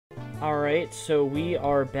Alright, so we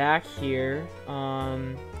are back here.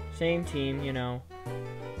 Same team, you know,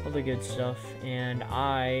 all the good stuff. And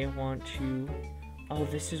I want to... Oh,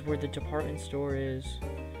 this is where the department store is.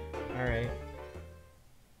 Alright.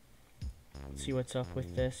 Let's see what's up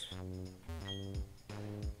with this.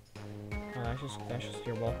 Oh, that's just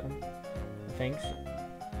you're welcome. Thanks.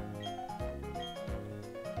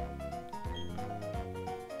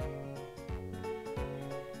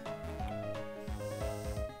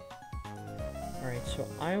 Alright, so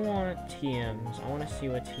I want TMs. I want to see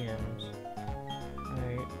what TMs.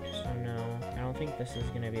 Alright, so no. I don't think this is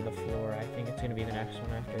going to be the floor. I think it's going to be the next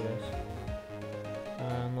one after this.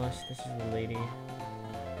 Unless this is the lady.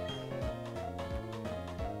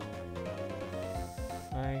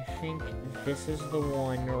 I think this is the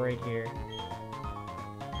one right here.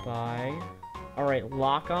 Bye. Alright,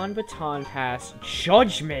 lock on baton pass,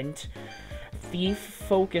 judgment, thief,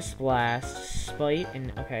 focus blast, spite,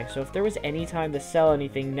 and okay, so if there was any time to sell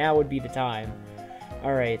anything, now would be the time.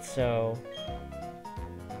 Alright, so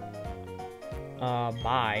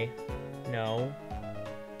buy. No.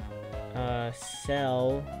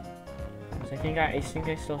 Sell. So I think I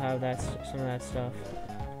still have that some of that stuff.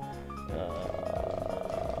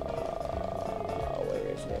 Where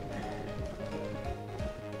is it?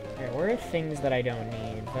 Alright, where are things that I don't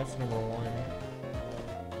need? That's number one.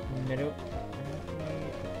 Middle.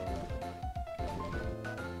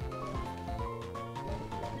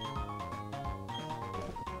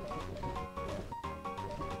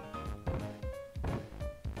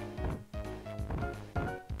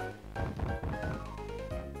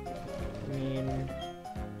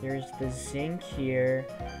 There's the zinc here.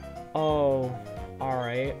 Oh,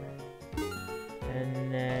 alright.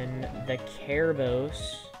 And then the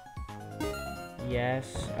Carbos.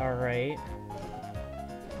 Yes, alright.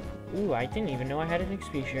 Ooh, I didn't even know I had an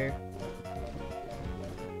XP share.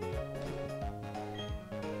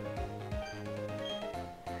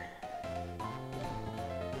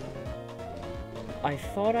 I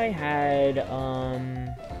thought I had, a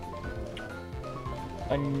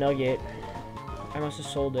nugget. I must have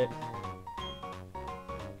sold it.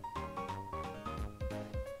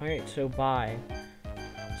 Alright, so buy.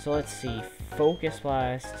 So let's see. Focus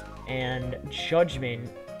blast and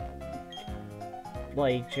judgment.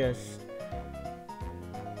 Like, just...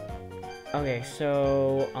 Okay,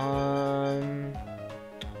 so,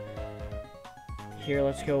 here,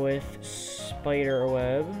 let's go with spider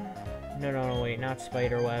web. No, wait, not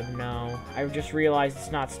spider web, no. I just realized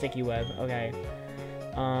it's not sticky web. Okay.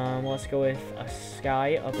 Let's go with a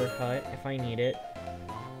sky uppercut, if I need it.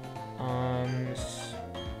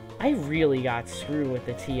 I really got screwed with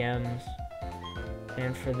the TMs.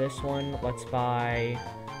 And for this one, let's buy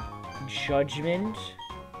Judgment.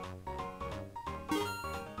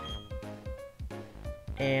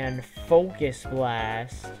 And Focus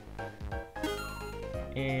Blast.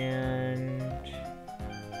 And...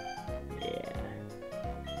 yeah.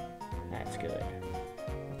 That's good.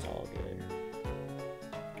 That's all good.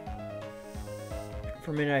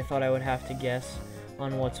 For a minute, I thought I would have to guess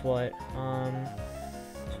on what's what.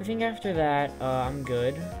 So I think after that, I'm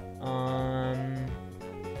good.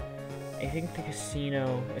 I think the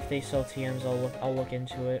casino, if they sell TMs, I'll look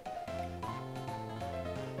into it.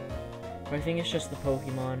 But I think it's just the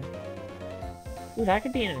Pokemon. Ooh, that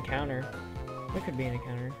could be an encounter. That could be an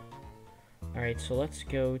encounter. Alright, so let's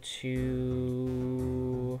go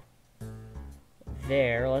to...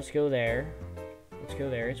 there. Let's go there. Let's go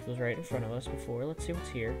there. It was right in front of us before. Let's see what's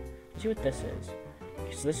here. Let's see what this is.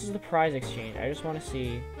 Okay, so this is the prize exchange. I just want to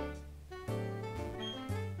see...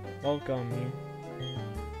 welcome.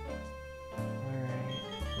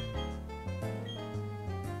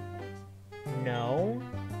 Alright. No.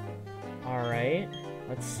 Alright.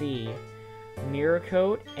 Let's see. Mirror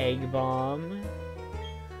Coat, Egg Bomb,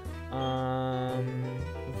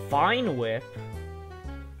 Vine Whip,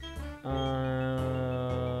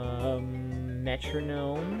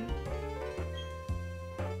 Metronome.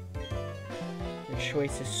 Your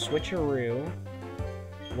choice is Switcheroo.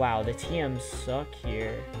 Wow, the TMs suck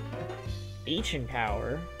here. Ancient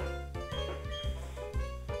Power.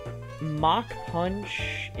 Mach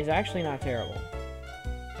Punch is actually not terrible.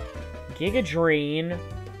 Giga Drain.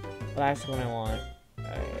 Last one I want.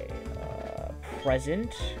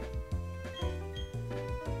 Present.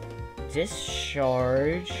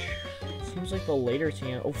 Discharge. Seems like the later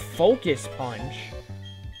TM. Oh, Focus Punch.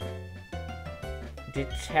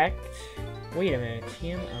 Detect. Wait a minute.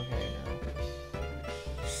 TM? Okay, no.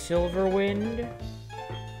 Silverwind.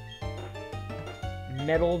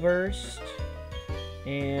 Metal Burst.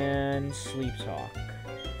 And Sleep Talk.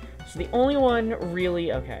 So the only one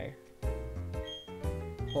really... okay.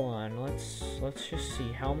 hold on. Let's just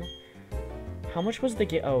see how much was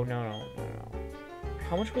the oh no.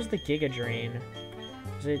 How much was the Giga Drain?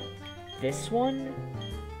 Was it this one?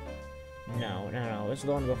 No. It was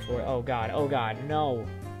the one before. Oh god, no.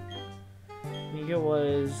 I think it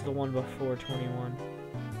was the one before 21.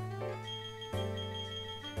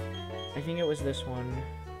 I think it was this one.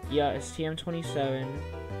 Yeah, it's TM27.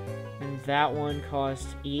 And that one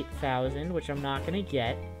cost 8,000, which I'm not gonna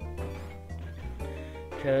get.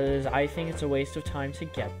 Because I think it's a waste of time to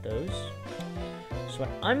get those. So what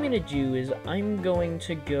I'm gonna do is I'm going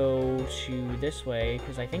to go to this way,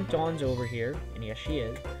 because I think Dawn's over here. And yes, she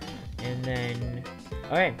is. And then...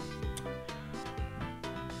 Okay.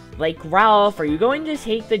 Like, Ralph, are you going to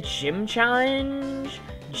take the gym challenge?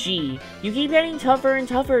 Gee, you keep getting tougher and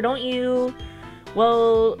tougher, don't you?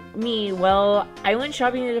 Well, I went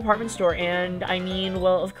shopping in the department store, and, I mean,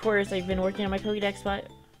 well, of course, I've been working on my Pokédex, but...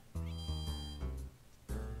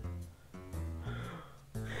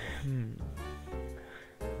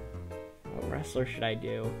 What wrestler should I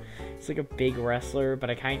do? It's like a big wrestler, but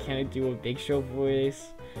I kind of can't do a Big Show voice.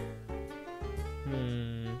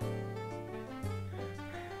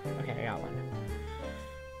 Okay, I got one.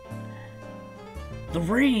 The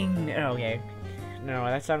ring! Okay. No,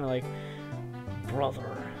 that sounded like...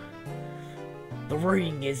 Brother. The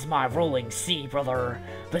ring is my rolling sea, brother.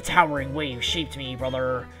 The towering wave shaped me,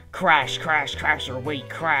 brother. Crash, crash, crasher, wake.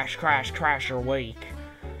 Crash, crash, crasher, wake.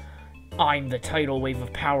 I'm the tidal wave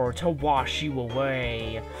of power to wash you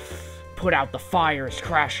away. Put out the fires,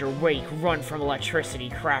 crasher, wake. Run from electricity,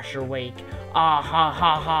 crasher, wake. Ah ha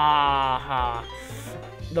ha ha ha.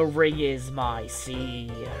 The ring is my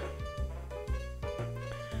sea.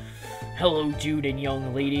 Hello, dude and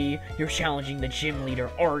young lady. You're challenging the gym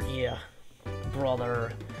leader, aren't you,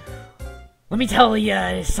 brother? Let me tell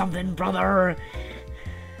you something, brother.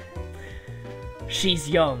 She's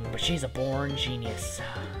young, but she's a born genius.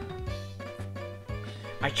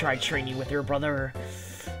 I tried training with her, brother.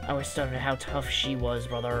 I was stunned at how tough she was,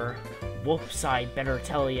 brother. Whoops, I better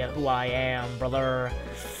tell you who I am, brother.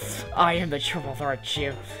 I am the Triple Threat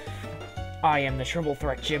Gym. I am the Triple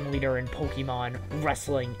Threat Gym leader in Pokemon,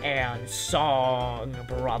 Wrestling, and Song,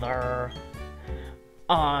 brother.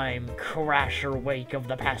 I'm Crasher Wake of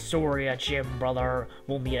the Pastoria Gym, brother.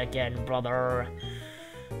 We'll meet again, brother.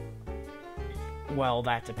 Well,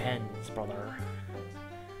 that depends, brother.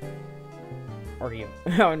 Or you.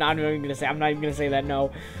 No, I'm not even gonna say that,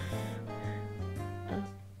 no.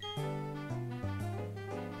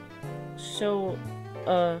 So,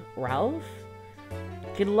 Ralph?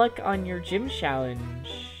 Good luck on your gym challenge,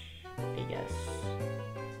 I guess.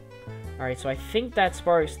 Alright, so I think that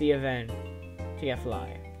sparks the event to get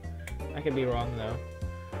Fly. I could be wrong, though.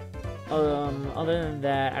 Other than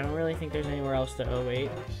that, I don't really think there's anywhere else to... Oh, wait.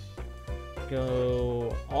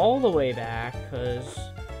 Go all the way back, because...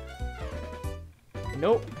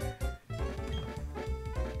 Nope.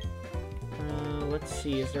 Let's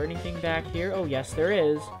see, is there anything back here? Oh, yes, there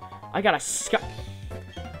is. I got a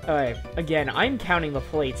Alright, again, I'm counting the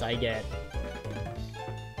plates I get.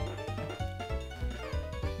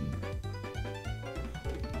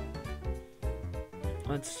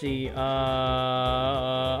 Let's see, oh,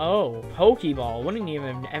 Pokeball. Wouldn't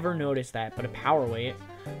even ever notice that, but a Power Weight.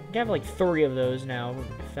 I have like 3 of those now,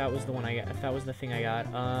 if that was the one I got, if that was the thing I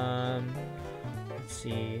got. Let's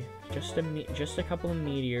see, just a couple of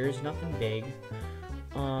meteors, nothing big.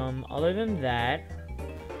 Other than that, I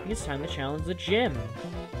think it's time to challenge the gym.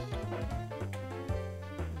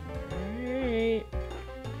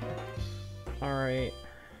 Alright.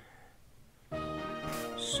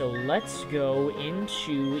 So let's go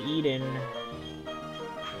into Eden.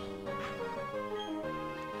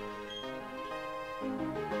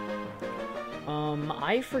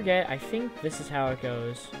 I forget, I think this is how it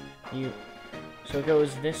goes. So it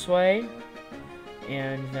goes this way,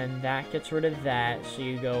 and then that gets rid of that, so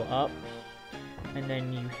you go up, and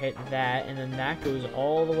then you hit that, and then that goes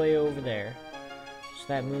all the way over there. So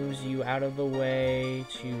that moves you out of the way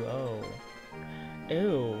to, oh.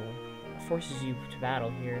 Ew. Forces you to battle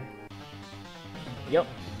here. Yep.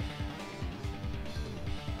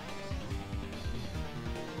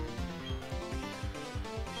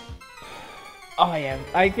 Oh, yeah.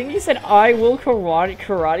 I think he said, I will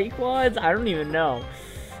karate quads? I don't even know.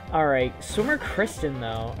 Alright, Swimmer Kristen,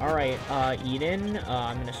 though. Alright, Eden,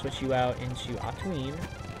 I'm gonna switch you out into Octween.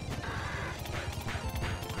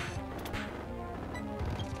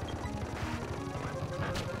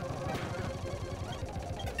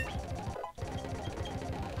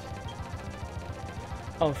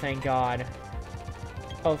 Oh, thank God.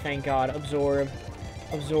 Oh, thank God. Absorb.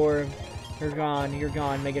 Absorb. You're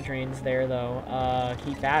gone. Mega Drain's there, though.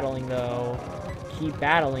 Keep battling, though. Keep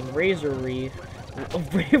battling. Razor Reef.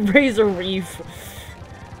 Razor Reef.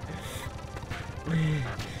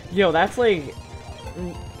 Yo, that's like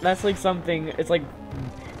something, it's like,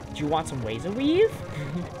 do you want some Razor Weave?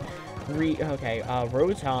 Okay,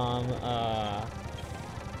 Rotom,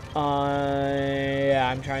 yeah,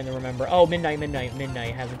 I'm trying to remember. Oh, Midnight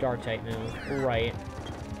has a Dark-type move. Right.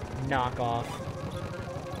 Knockoff.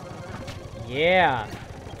 Yeah,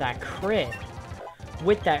 that crit.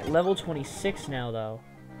 With that level 26 now, though.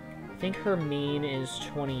 I think her main is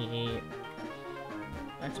 28.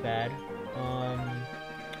 That's bad.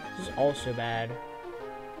 This is also bad.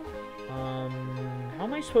 How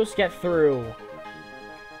am I supposed to get through?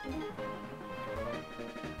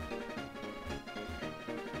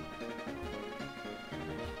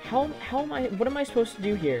 How am I, what am I supposed to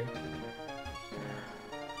do here?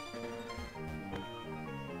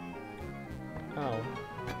 Oh.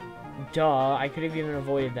 Duh, I could have even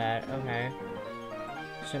avoided that. Okay.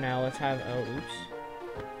 So now let's have, oh, oops.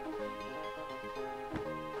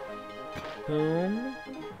 Boom.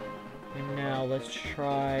 And now let's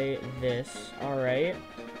try this. Alright.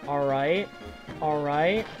 Alright.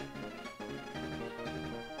 Alright.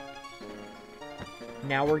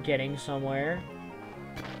 Now we're getting somewhere.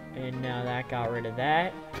 And now that got rid of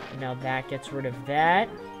that. And now that gets rid of that.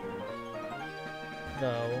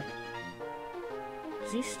 Though.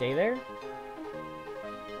 Does he stay there?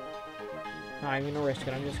 No, I'm gonna risk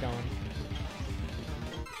it. I'm just going.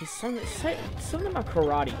 He's something about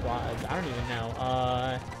karate quads. I don't even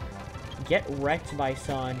know. Get wrecked by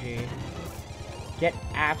Sanji. Get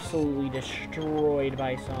absolutely destroyed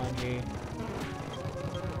by Sanji.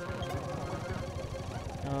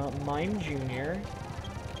 Mime Jr.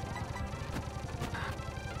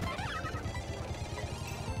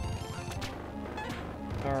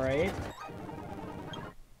 Alright.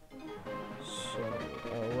 So,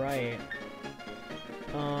 alright.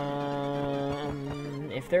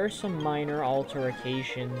 If there are some minor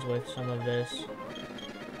alterations with some of this,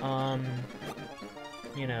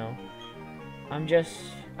 you know,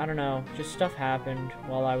 I don't know, just stuff happened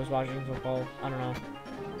while I was watching football. I don't know.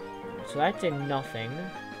 So that did nothing.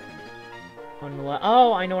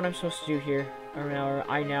 Oh, I know what I'm supposed to do here.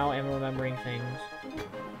 I now am remembering things.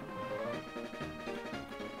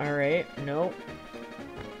 Alright, nope.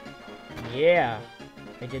 Yeah,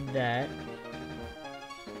 I did that.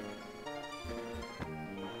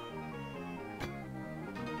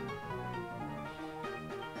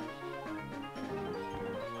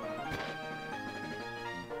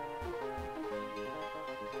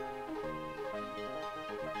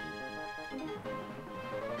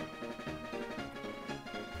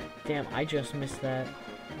 Damn, I just missed that.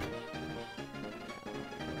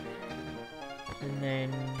 And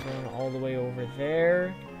then going all the way over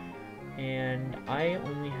there. And I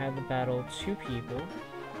only had to battle 2 people.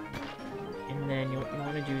 And then what you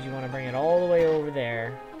want to do is you want to bring it all the way over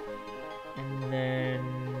there. And then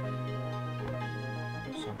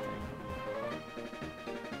something.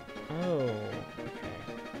 Oh, okay.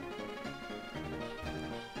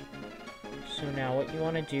 So now what you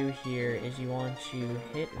want to do here is you want to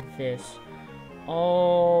hit this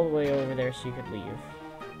all the way over there so you could leave.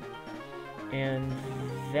 And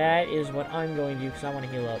that is what I'm going to do because I want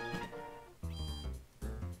to heal up.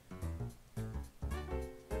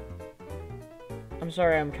 I'm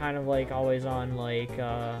sorry I'm kind of like always on like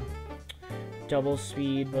double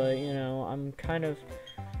speed, but you know, I'm kind of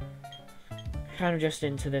just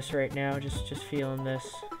into this right now, just feeling this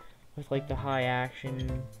with like the high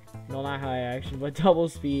action. No, not high action, but double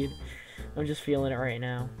speed. I'm just feeling it right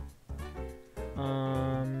now.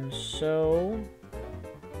 So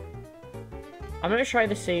I'm gonna try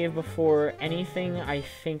the save before anything I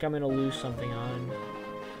think I'm gonna lose something on.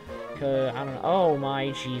 Cause I don't know. Oh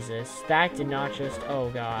my Jesus. That did not just, oh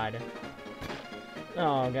god.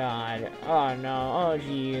 Oh god. Oh no. Oh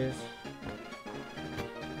jeez.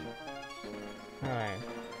 Alright.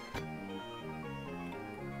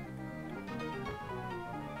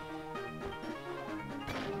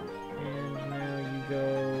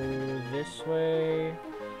 Go this way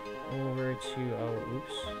over to, oh,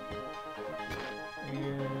 oops,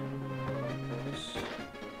 and this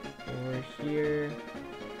over here.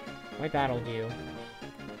 My battle do. Okay.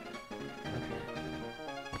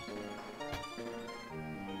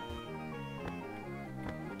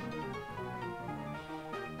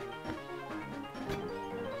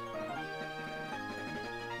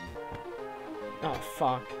 Oh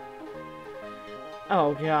fuck.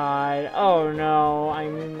 Oh god. Oh no.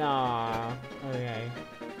 I'm nah. Okay.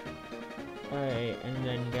 Alright, and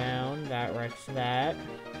then down. That wrecks that.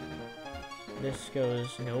 this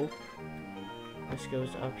goes, nope. This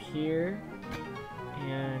goes up here.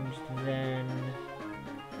 And then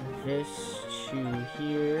this to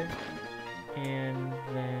here. And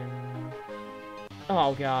then...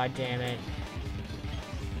 Oh, god damn it.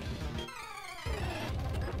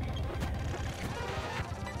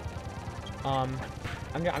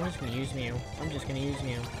 I'm just gonna use Mew. I'm just gonna use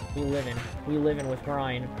Mew. We livin' with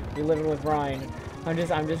Brian. We livin' with Brian. I'm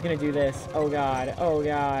just gonna do this. Oh god. Oh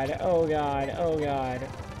god. Oh god. Oh god.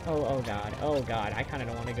 Oh god. Oh god. I kinda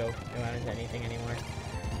don't wanna go out into anything anymore.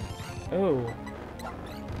 Oh.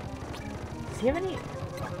 Does he have any...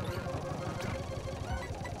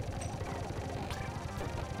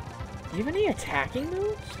 Do you have any attacking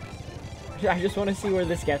moves? I just want to see where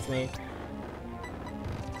this gets me.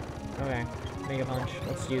 Okay. Mega Punch.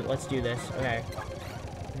 Let's do this. Okay.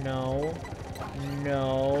 No.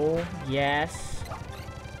 No. Yes.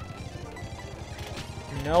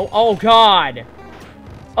 No. Oh god!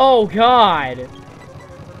 Oh god!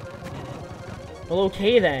 Well,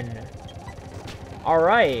 okay then.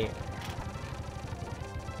 Alright.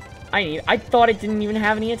 I thought it didn't even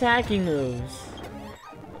have any attacking moves.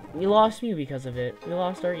 We lost Mew because of it. We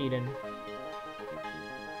lost our Eden.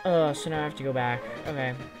 So now I have to go back.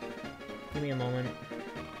 Okay. Give me a moment.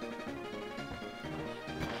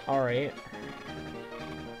 Alright.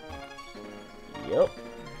 Yep.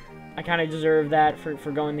 I kind of deserve that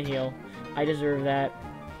for going to heal. I deserve that.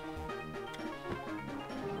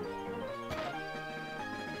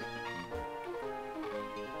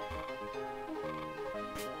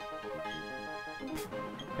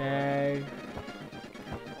 Bag.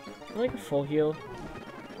 I like a full heal.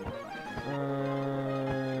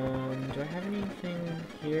 Do I have anything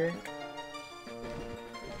here?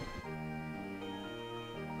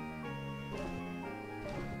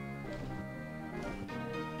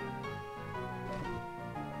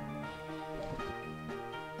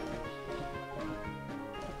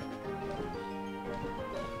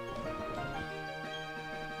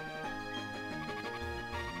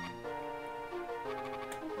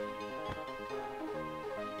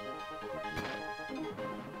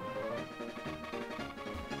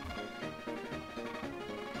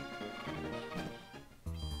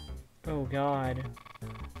 Oh god.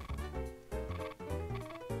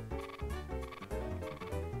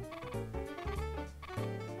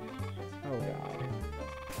 Oh god.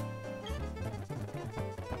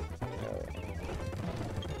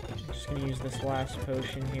 I'm just gonna use this last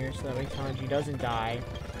potion here so that way Tanji doesn't die.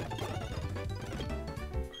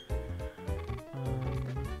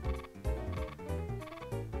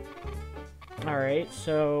 Alright,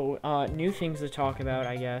 so, new things to talk about,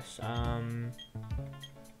 I guess.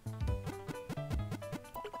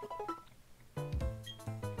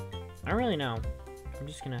 I don't really know. I'm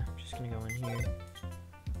just gonna go in here.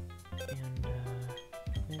 And,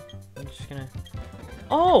 yeah, I'm just gonna...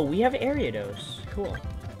 Oh! We have Ariados! Cool.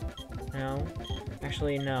 No.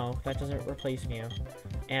 Actually, no. That doesn't replace Mew.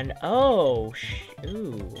 And, oh!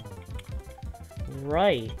 Ooh.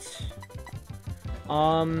 Right.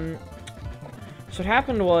 So what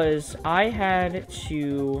happened was, I had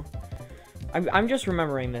to... I'm just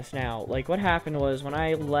remembering this now. Like, what happened was, when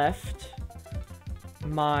I left...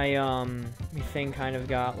 my thing kind of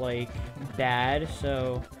got, like, bad,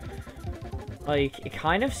 so, like, it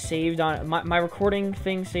kind of saved on, my recording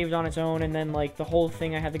thing saved on its own, and then, like, the whole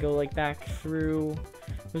thing I had to go, like, back through,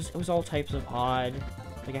 it was all types of odd,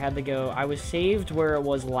 like, I was saved where it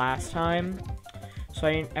was last time, so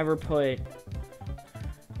I didn't ever put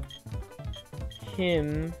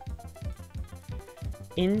him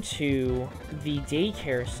into the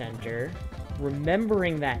daycare center,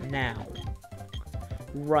 remembering that now.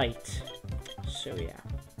 Right. So, yeah.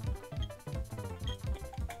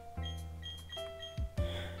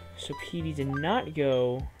 So, Petey did not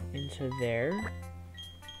go into there.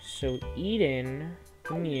 So, Eden,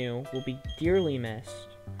 Mew, will be dearly missed.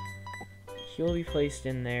 He will be placed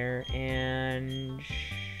in there, and...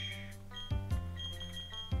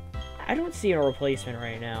 I don't see a replacement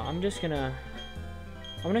right now. I'm gonna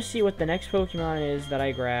see what the next Pokemon is that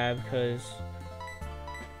I grab, because...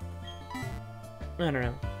 I don't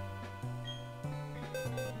know.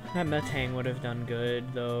 That Metang would have done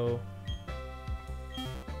good, though.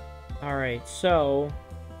 Alright, so...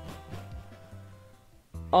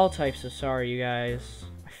 all types of sorry, you guys.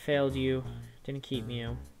 I failed you. Didn't keep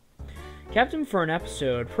Mew. Kept him for an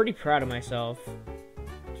episode. Pretty proud of myself.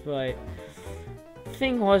 But... the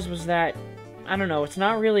thing was that... I don't know, it's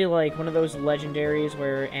not really like one of those legendaries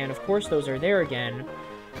where... and of course those are there again...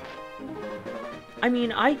 I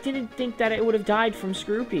mean, I didn't think that it would have died from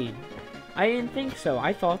Scroopy. I didn't think so.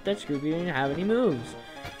 I thought that Scroopy didn't have any moves.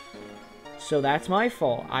 So that's my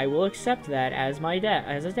fault. I will accept that as my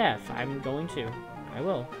as a death. I'm going to. I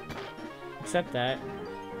will accept that.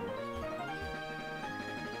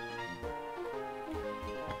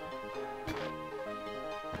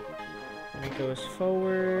 And it goes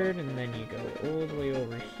forward, and then you go all the way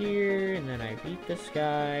over here, and then I beat this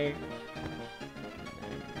guy. And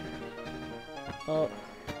then up.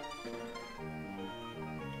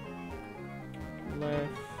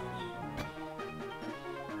 Left.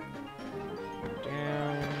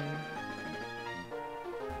 Down.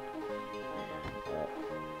 Up.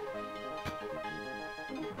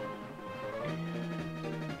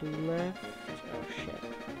 And left. Oh shit.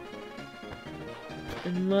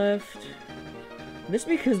 And left. This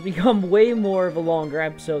has become way more of a longer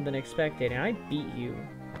episode than expected, and I beat you.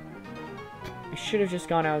 I should have just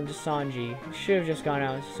gone out into Sanji.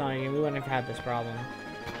 And we wouldn't have had this problem.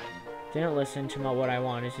 Didn't listen to what I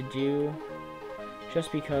wanted to do,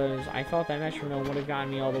 just because I thought that metronome would have gotten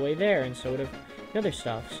me all the way there, and so would have the other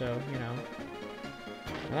stuff, so, you know.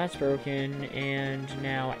 Now that's broken, and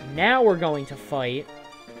now we're going to fight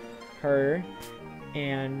her,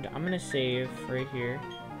 and I'm gonna save right here.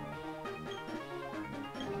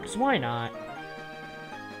 Because why not?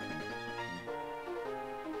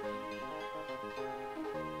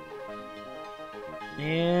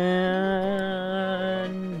 And,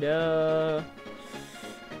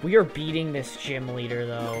 we are beating this gym leader,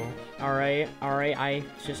 though. Alright, I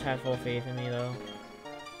just have full faith in me, though.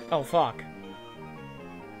 Oh, fuck.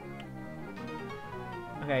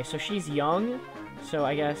 Okay, so she's young, so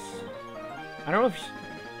I guess... I don't know if she...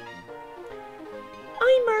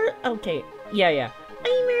 Okay, yeah.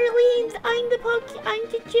 I'm Merlin, I'm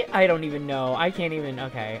the gym... I don't even know, I can't even...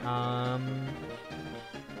 Okay,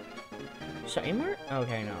 So,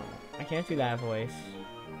 okay, no. I can't do that voice.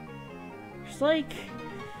 She's like...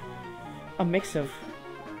 a mix of...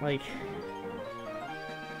 like...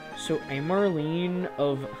 So, I'm Marlene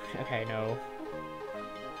of... Okay, no.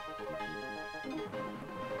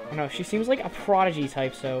 No, she seems like a prodigy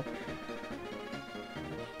type, so...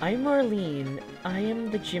 I'm Marlene. I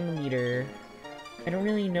am the gym leader. I don't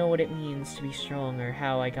really know what it means to be strong or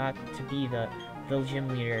how I got to be the gym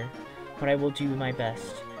leader, but I will do my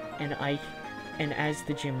best. And as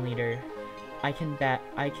the gym leader, I can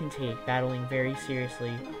take battling very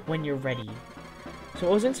seriously when you're ready. So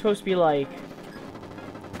it wasn't supposed to be like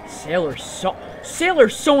Sailor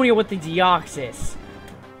Sonia with the Deoxys.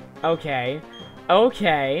 Okay.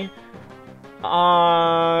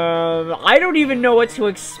 I don't even know what to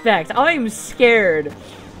expect. I'm scared.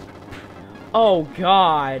 Oh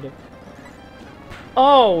god.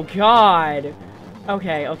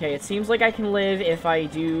 Okay, it seems like I can live if I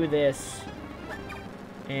do this.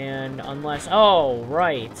 And unless... Oh,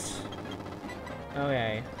 right.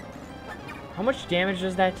 Okay. How much damage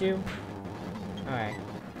does that do? Okay.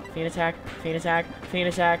 Feint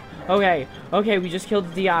attack. Okay, we just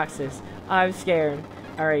killed the Deoxys. I'm scared.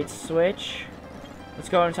 Alright, switch. Let's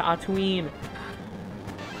go into Atuine.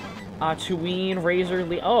 Razor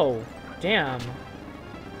Leaf. Oh, damn.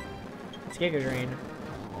 It's Giga Drain.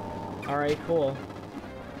 Alright, cool.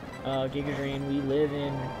 Giga Drain, we live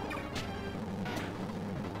in.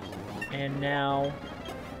 And now...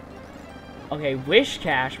 Okay, Wish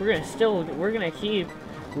Cache. We're gonna keep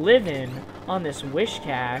living on this Wish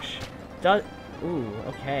Cache. Ooh,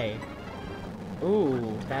 okay.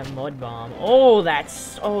 Ooh, that Mud Bomb. Oh,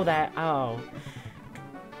 oh.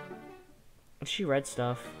 She read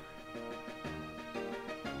stuff.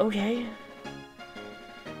 Okay,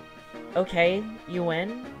 you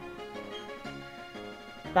win.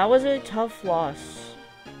 That was a tough loss,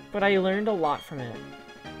 but I learned a lot from it.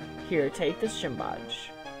 Here, take this gym badge.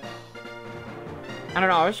 I don't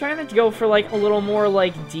know, I was trying to go for, like, a little more,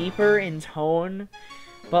 like, deeper in tone,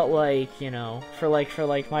 but, like, you know, for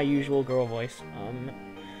my usual girl voice.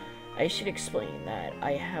 I should explain that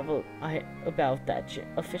about that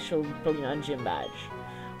official Pokemon gym badge.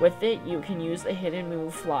 With it, you can use the hidden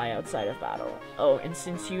move Fly outside of battle. Oh, and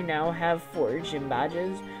since you now have 4 gym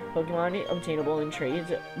badges, Pokemon obtainable in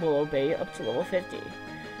trades will obey up to level 50.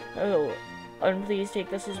 Oh, and please take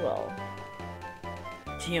this as well.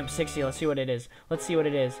 TM60, let's see what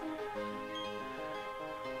it is.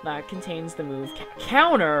 That contains the move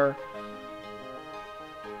Counter!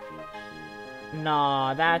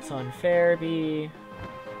 Nah, that's unfair, B.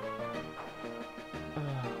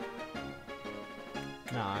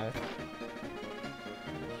 Nah.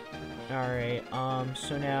 Alright,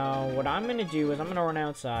 so now what I'm gonna do is I'm gonna run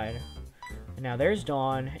outside. And now there's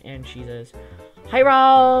Dawn, and she says, "Hi,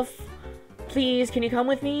 Ralph! Please, can you come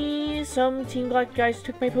with me? Some Team Black guys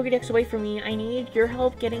took my Pokédex away from me. I need your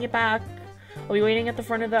help getting it back." I'll be waiting at the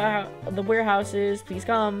front of the warehouses. Please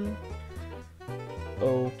come.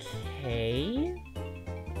 Okay.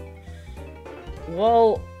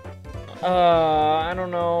 Well, I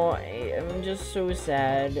don't know. I'm just so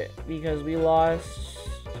sad because we lost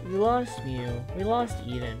Mew. We lost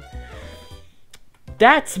Eden.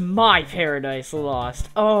 That's my Paradise Lost.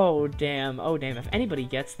 Oh damn. Oh damn. If anybody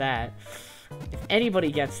gets that,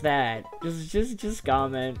 just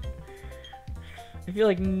comment. I feel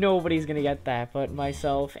like nobody's gonna get that, but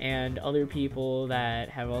myself and other people that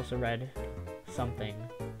have also read something.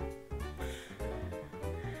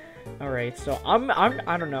 All right, so I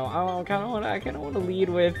don't know. I kind of want to lead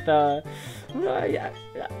with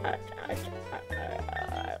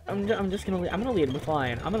I'm gonna lead with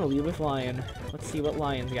Lion. I'm gonna lead with Lion. Let's see what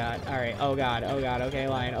Lion's got. All right. Oh god. Okay,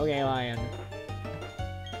 Lion. Okay, Lion.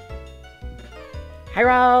 Hi,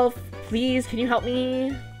 Ralph. Please, can you help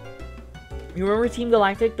me? You remember Team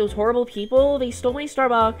Galactic? Those horrible people? They stole my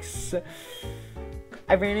Starbucks.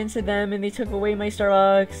 I ran into them and they took away my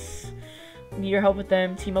Starbucks. Need your help with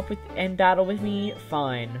them. Team up with and battle with me.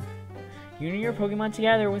 Fine. You and your Pokemon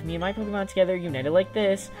together with me and my Pokemon together, united like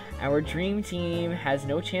this. Our dream team has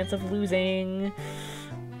no chance of losing.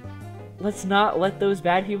 Let's not let those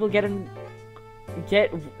bad people get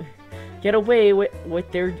away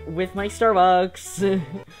with my Starbucks.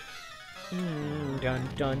 Dun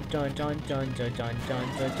dun dun dun dun dun dun dun dun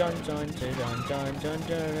dun dun dun dun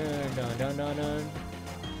dun dun dun.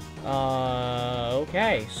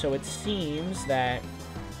 Okay, so it seems that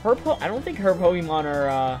I don't think her Pokemon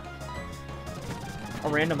are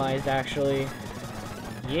randomized, actually.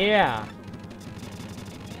 Yeah.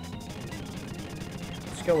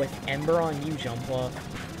 Let's go with Ember on you, Jumpluff.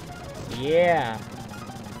 Yeah.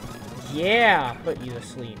 Yeah! Put you to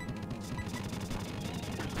sleep.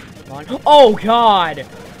 Come on. Oh, God!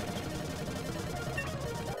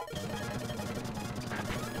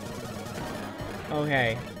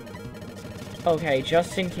 Okay. Okay,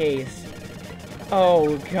 just in case.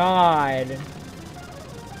 Oh, God.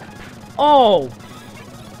 Oh!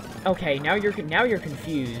 Okay, now you're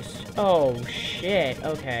confused. Oh, shit.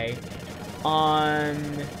 Okay. I'm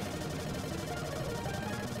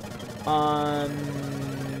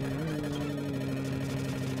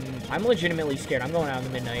legitimately scared. I'm going out in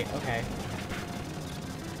the midnight. Okay.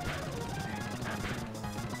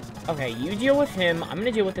 Okay, you deal with him. I'm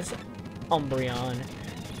gonna deal with this Umbreon.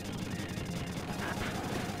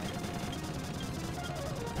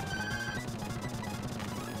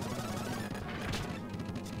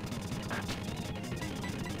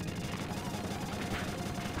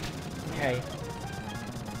 Okay.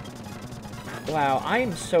 Wow, I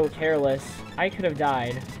am so careless. I could have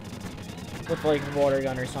died with, like, water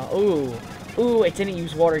gun or something. Ooh. Ooh, it didn't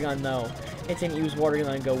use water gun, though. It didn't use water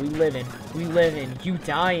gun and go. We livin'. You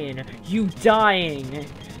dying. You dying.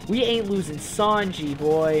 We ain't losing Sanji,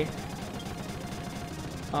 boy.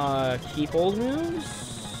 Keep old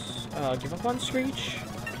moves. Give up on Screech.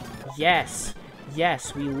 Yes.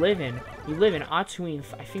 Yes, we livin'. Atuin,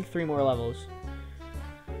 I think 3 more levels.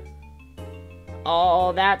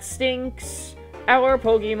 Oh, that stinks. Our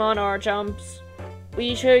Pokemon are chumps.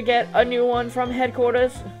 We should get a new one from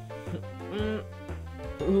headquarters.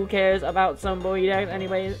 Who cares about some Pokédex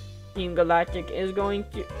anyways? Team Galactic is going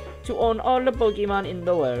to own all the Pokemon in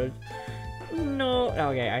the world. No.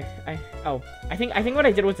 Okay, I think what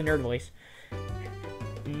I did was a nerd voice.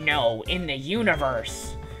 No, in the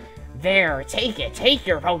universe. There, take it. Take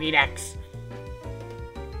your Pokédex.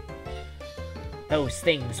 Those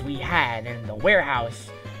things we had in the warehouse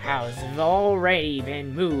have already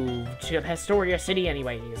been moved to Pastoria City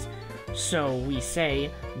anyways. So we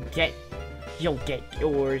say, you'll get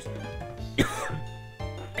yours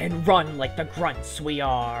and run like the grunts we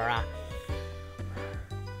are.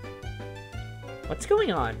 What's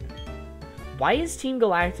going on? Why is Team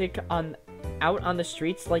Galactic out on the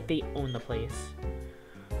streets like they own the place?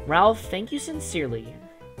 Ralph, thank you sincerely.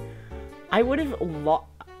 I would have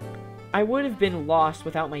been lost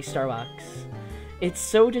without my Starbucks. It's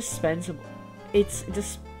so dispensable. It's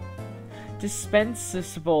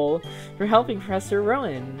dispensable for helping Professor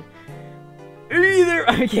Rowan.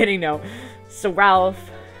 I'm kidding, no. So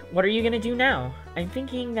Ralph, what are you gonna do now? I'm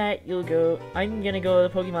thinking that I'm gonna go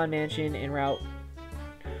to the Pokemon Mansion en route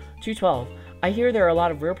 212. I hear there are a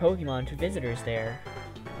lot of rare Pokemon to visitors there.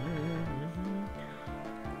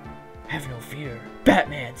 Have no fear.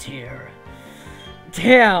 Batman's here.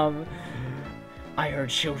 Damn! I heard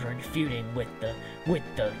children feuding with the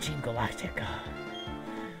Team Galactica.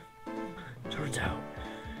 Turns out,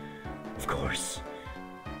 of course,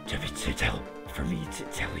 for me to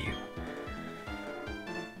tell you.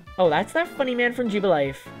 Oh, that's that funny man from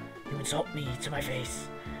Jubilife. You insult me to my face.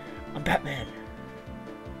 I'm Batman.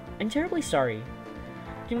 I'm terribly sorry.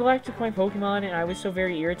 Team Galactic took my Pokemon, and I was so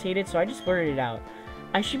very irritated, so I just blurted it out.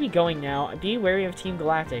 I should be going now. Be wary of Team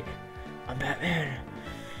Galactic. I'm Batman.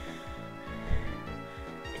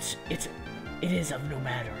 It is of no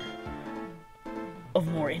matter. Of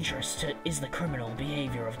more interest is the criminal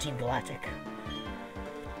behavior of Team Galactic.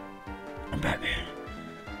 I'm Batman.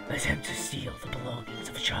 I attempt to steal the belongings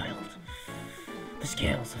of a child. The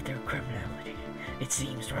scales of their criminality, it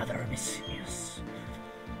seems rather mischievous.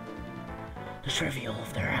 The trivial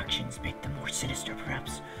of their actions make them more sinister,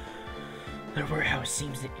 perhaps. Their warehouse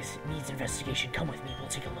seems it needs investigation. Come with me, we'll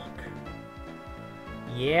take a look.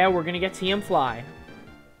 Yeah, we're gonna get TM Fly.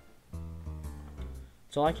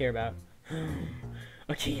 That's all I care about.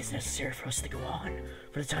 A key is necessary for us to go on.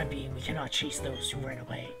 For the time being, we cannot chase those who ran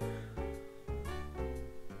away.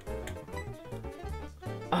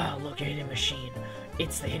 Ah, look, a hidden machine.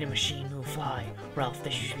 It's the hidden machine move Fly. Ralph, they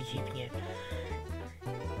should be keeping it.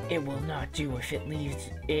 It will not do if it leaves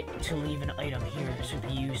it to leave an item here to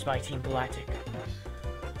be used by Team Galactic.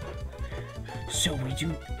 So we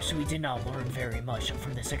did not learn very much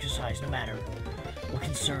from this exercise, no matter. What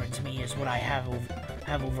concerns me is what I have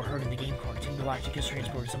overheard in the game card. Team Galactic has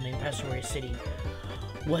transported something to Pastoria City.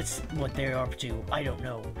 What they're up to, I don't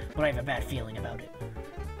know, but I have a bad feeling about it.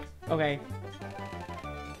 Okay.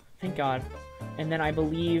 Thank God. And then I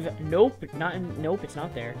believe, nope, it's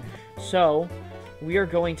not there. So, we are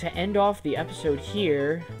going to end off the episode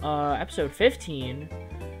here, episode 15.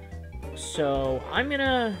 So,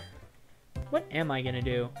 what am I gonna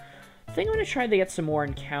do? I think I'm gonna try to get some more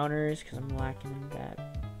encounters, because I'm lacking in that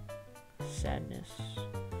sadness.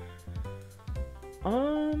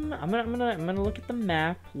 I'm gonna look at the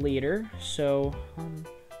map later, so,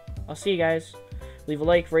 I'll see you guys. Leave a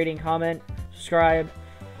like, rating, comment, subscribe,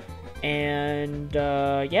 and,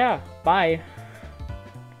 yeah, bye.